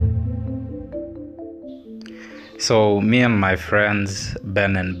So me and my friends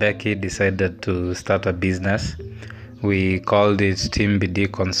Ben and Becky decided to start a business. We called it Team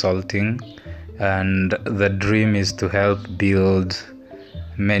BD Consulting, and the dream is to help build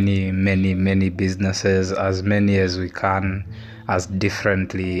many businesses, as many as we can, as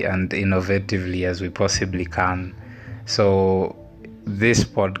differently and innovatively as we possibly can. So this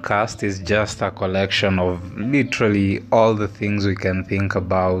podcast is just a collection of literally all the things we can think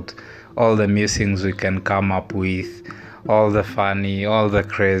about, all the musings we can come up with, all the funny, all the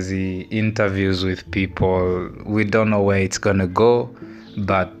crazy interviews with people. We don't know where it's gonna go,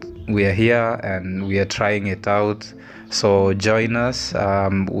 but we are here and we are trying it out. So join us.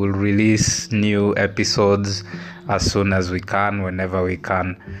 We'll release new episodes as soon as we can, whenever we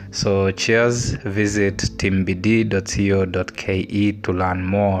can. So cheers. Visit teambd.co.ke to learn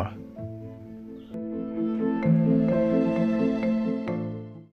more.